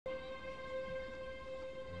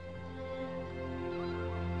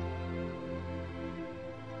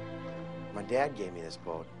My dad gave me this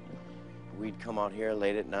boat. We'd come out here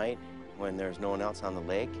late at night when there's no one else on the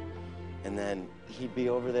lake, and then he'd be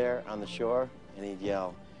over there on the shore, and he'd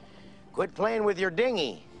yell, "Quit playing with your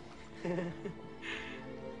dinghy."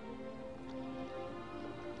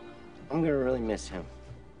 I'm gonna really miss him.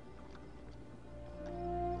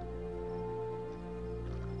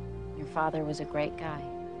 Your father was a great guy.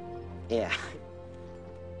 Yeah.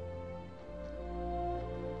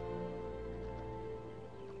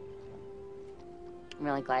 I'm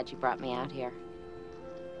really glad you brought me out here.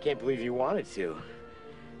 Can't believe you wanted to.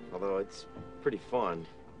 Although it's pretty fun.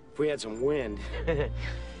 If we had some wind. Can't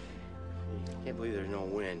believe there's no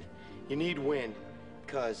wind. You need wind,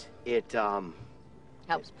 because it,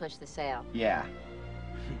 Helps push the sail. Yeah.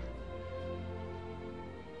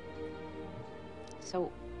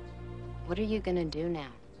 So, what are you gonna do now?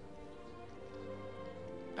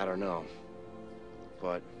 I don't know.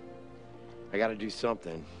 But I gotta do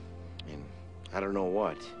something. And I don't know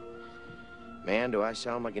what. Man, do I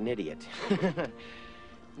sound like an idiot.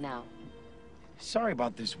 No. Sorry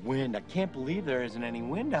about this wind. I can't believe there isn't any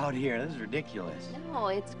wind out here. This is ridiculous. No,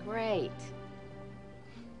 it's great.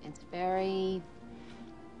 It's very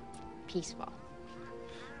peaceful.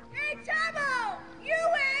 Hey, Trouble! You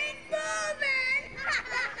ain't moving!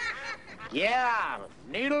 Yeah,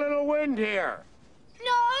 need a little wind here.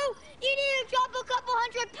 No, you need to drop a couple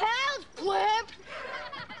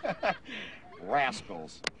 $100, Blimp.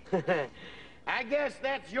 Rascals. I guess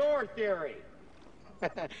that's your theory.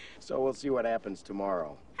 So we'll see what happens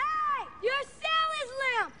tomorrow. Hey, your sail is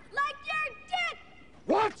limp, like your dick!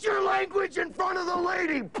 Watch your language in front of the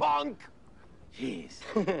lady, punk! Jeez.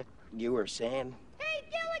 You were saying? Hey,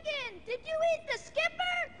 Gilligan, did you eat the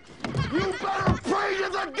skipper? You better pray to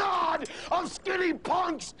the god of skinny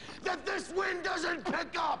punks that this wind doesn't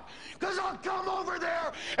pick up, because I'll come over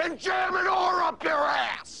there and jam an oar up your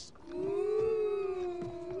ass!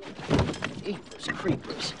 Jeepers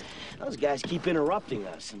creepers. Those guys keep interrupting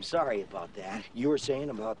us. I'm sorry about that. You were saying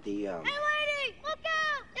about the, Hey, lady, look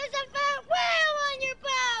out! There's a fat whale on your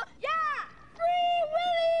boat! Yeah! Free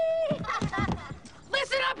Willy!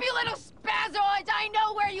 Listen up, you little spazoids! I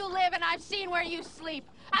know where you live and I've seen where you sleep.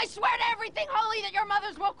 I swear to everything holy that your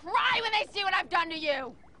mothers will cry when they see what I've done to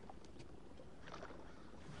you!